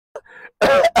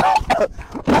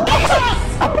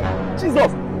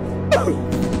Jesus!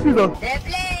 Jesus!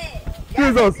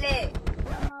 Jesus!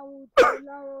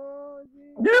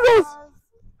 Jesus!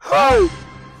 Hi!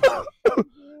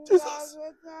 Jesus!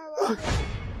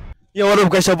 Yeah, what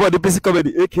up, guys? Your boy, the basic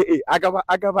comedy, aka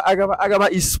Agaba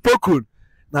is spoken.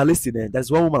 Now listen, there's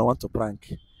one woman I want to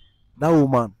prank. That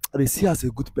woman, they see her as a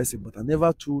good person, but I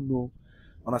never too know.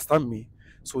 Understand me?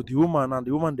 So the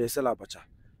woman they sell abacha.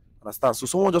 Understand? So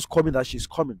someone just called me that she's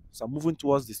coming. So I'm moving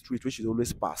towards the street where she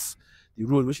always pass. The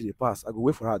road where she pass. I go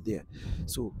wait for her there.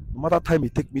 So no matter time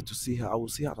it take me to see her, I will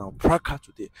see her and I'll prank her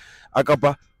today.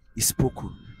 Agaba is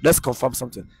spoken. Let's confirm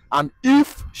something. And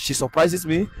if she surprises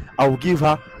me, I will give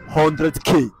her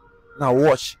 100K. Now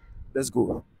watch. Let's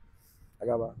go.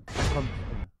 Agaba. Come.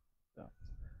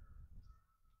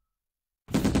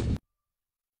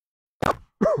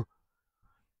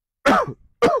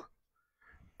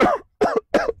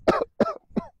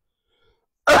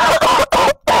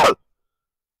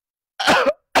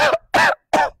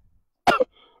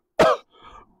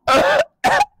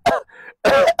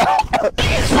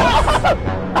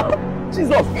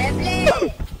 Jesus!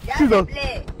 Jesus!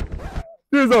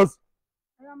 Jesus!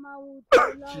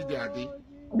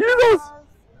 Jesus!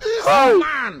 Oh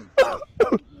man!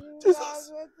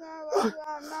 Jesus!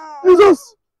 Jesus!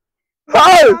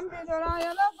 Hi!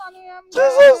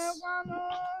 Jesus!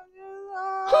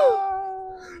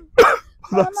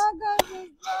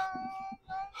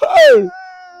 Hey!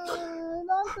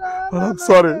 But I'm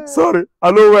sorry.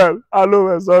 I know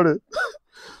well, sorry.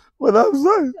 But I'm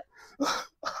sorry.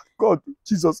 God,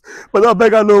 Jesus. But I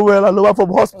beg I know well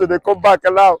from hospital, they come back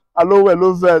and now. I know well,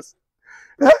 no verse.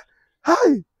 Eh?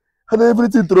 Hi! And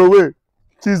everything throw away.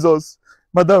 Jesus.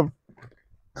 Madam,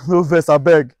 no verse, I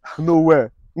beg.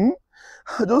 Nowhere.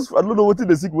 I don't know what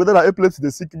they sick, whether I play they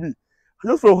sick me. I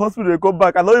just from hospital, they come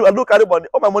back. I don't carry money.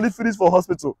 All my money finished for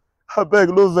hospital. I beg,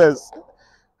 no verse.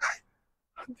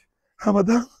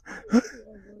 Madam.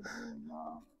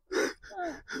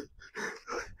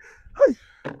 Hi.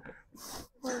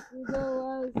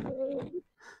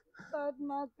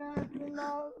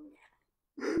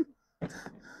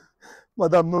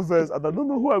 Madam, no verse. And I don't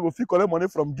know who I go fit collect money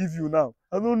from give you now.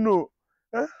 I don't know.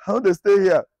 How they stay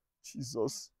here?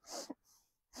 Jesus.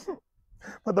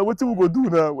 Madam, what we go do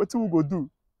now? What we go do?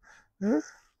 Don't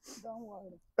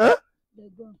worry. They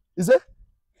go. Is it?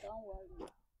 Don't worry.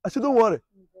 I should don't worry.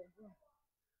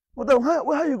 Madam,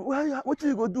 what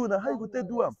you go do now? How you go take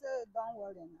do am? Don't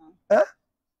worry now. Eh?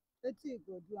 What you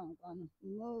go do am?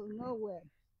 Nowhere.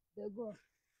 They go.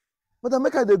 Madam,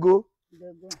 make I they go?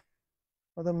 They go.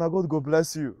 Madam, now God go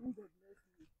bless you.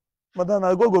 Madam,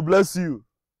 now God go bless you.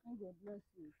 God bless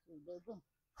you. So they go.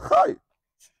 Hi.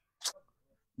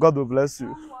 God will bless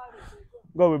you.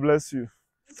 God will bless you.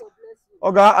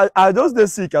 Okay, I just dey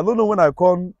sick. I don't know when I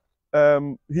come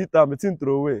hit am, it's in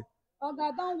throw away.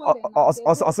 Okay, don't worry.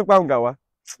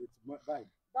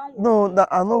 No,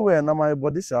 I know where na my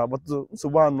body sha, but so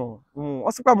one no.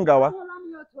 Osikpam gawa.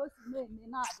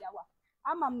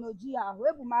 Ama m n'oji ahụ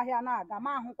ebu m ahịa na-aga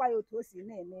ma ahụkwa ya otu o si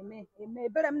na-eme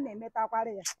ebere m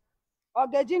na-emetakwara ya ọ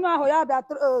ga-eji nụ ahụ ya bịa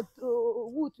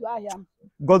wutu ahịa m.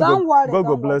 God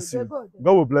will bless you.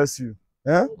 God will bless you.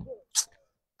 Eh?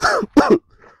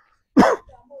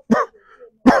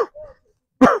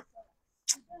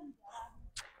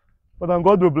 But then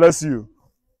God will bless you.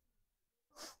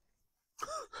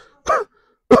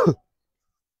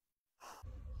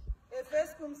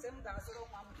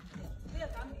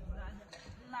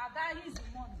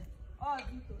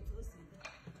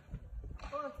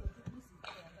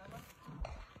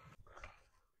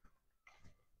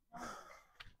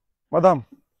 Madam.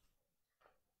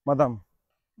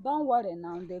 Don't worry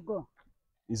now, they go.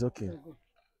 It's okay. Go.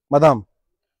 Madam.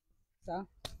 Sir?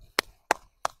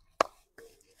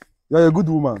 You are a good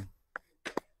woman.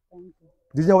 Thank you.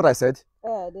 Did you hear what I said?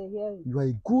 Yeah, they hear you. You are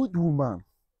a good woman.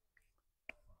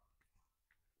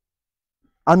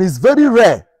 And it's very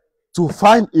rare to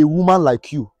find a woman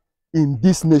like you in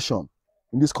this nation,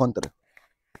 in this country.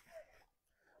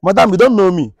 Madam, you don't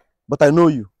know me, but I know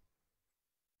you.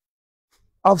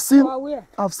 I've seen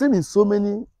in so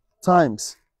many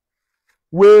times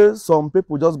where some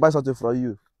people just buy something from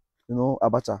you,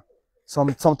 abacha.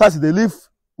 Sometimes they leave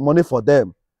money for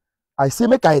them. I say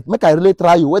make I really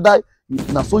try you, whether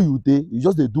na so you dey, you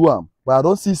just dey do am. But I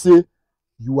don't see say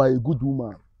you are a good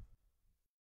woman.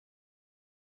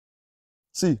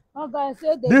 See, okay,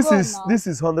 this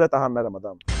is 100,000 naira,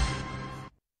 madam.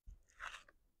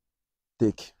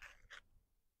 Take,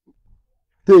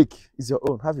 it's your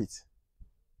own. Have it.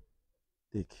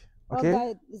 Take. Okay?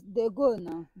 Okay, they go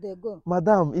now. They go.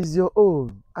 Madam, is your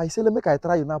own. I say, let me try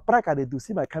you now. Prank I dey do.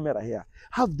 See my camera here.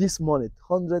 Have this money,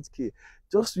 100K.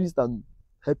 Just use it and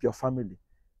help your family.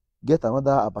 Get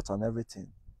another abacha and everything.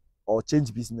 Or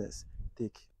change business.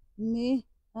 Take. Me,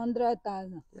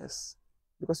 100,000. Yes.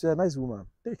 Because you're a nice woman.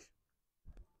 Take.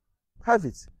 Have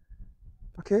it.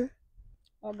 Okay?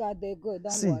 Okay, they go.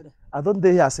 Don't See, worry. I don't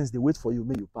dey here since they wait for you,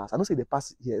 may you pass. I don't say they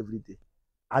pass here every day.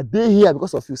 I dey here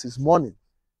because of you since morning.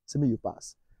 Say may you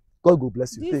pass. God go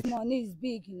bless you. This Take. money is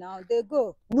big now. They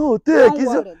go. No, take.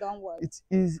 Don't worry.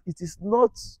 It is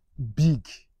not big.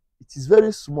 It is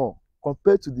very small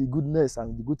compared to the goodness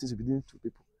and the good things you've been doing to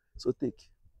people. So take.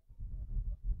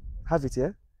 Have it,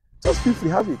 yeah? Just feel free,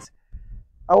 have it.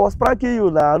 I was pranking you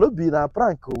now. No be na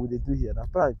prank we dey do here. Na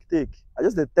prank. Take. I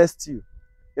just dey test you.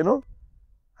 You know?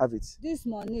 Have it. This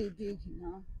money is big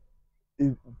now.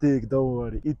 Take, don't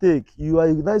worry. Take. You are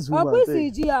a nice woman.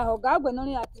 Take.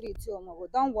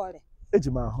 Don't worry.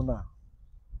 Ejima ahụ na.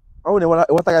 Ọ na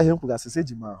ewataga ihe mkwuga sisi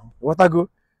ejima ahụ. Ewatago.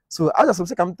 So I just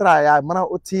say come try ya mana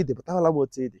oti de but I will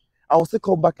oti de. I will still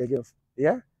come back again.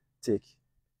 Yeah? Take.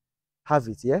 Have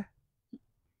it, yeah?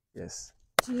 Yes.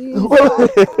 Jesus.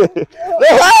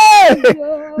 Hey!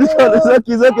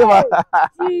 It's okay, man.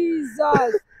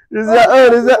 Jesus.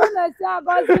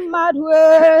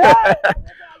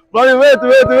 Mommy, wait.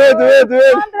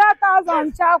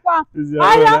 100,000 chakwa. I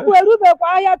am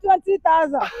Kwerubekwa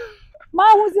 20,000.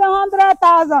 Man who's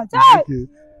 100,000.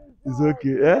 It's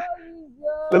okay, eh?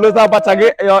 Let's have a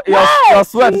your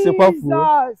sweat is a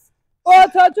powerful. Oh,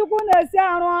 it's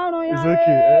okay,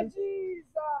 eh?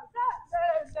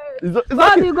 It's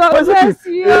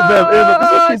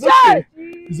okay.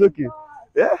 It's okay.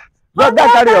 Yeah? That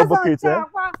carry your bucket, eh?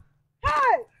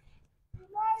 Hey!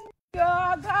 I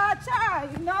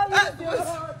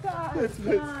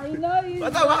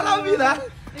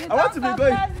want to be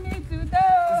going.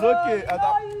 It's okay. I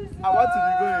want to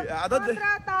be going. I don't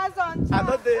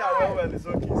think I will. It's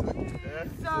okay. Yeah?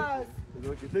 It's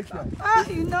okay. Take care. Hey,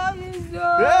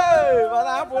 but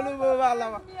I follow you.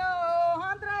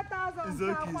 100,000. It's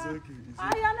okay.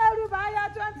 I am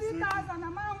 20,000. A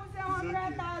man who say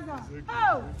 100,000.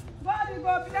 Oh, God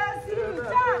will bless you.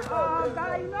 Oh,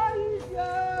 God, you know he's you.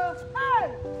 Hey,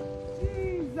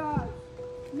 Jesus.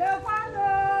 No one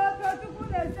knows to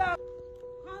put a job.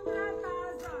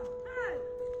 100,000. Hey,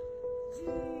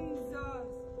 Jesus.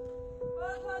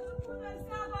 Oh, God, to put a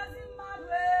job was in my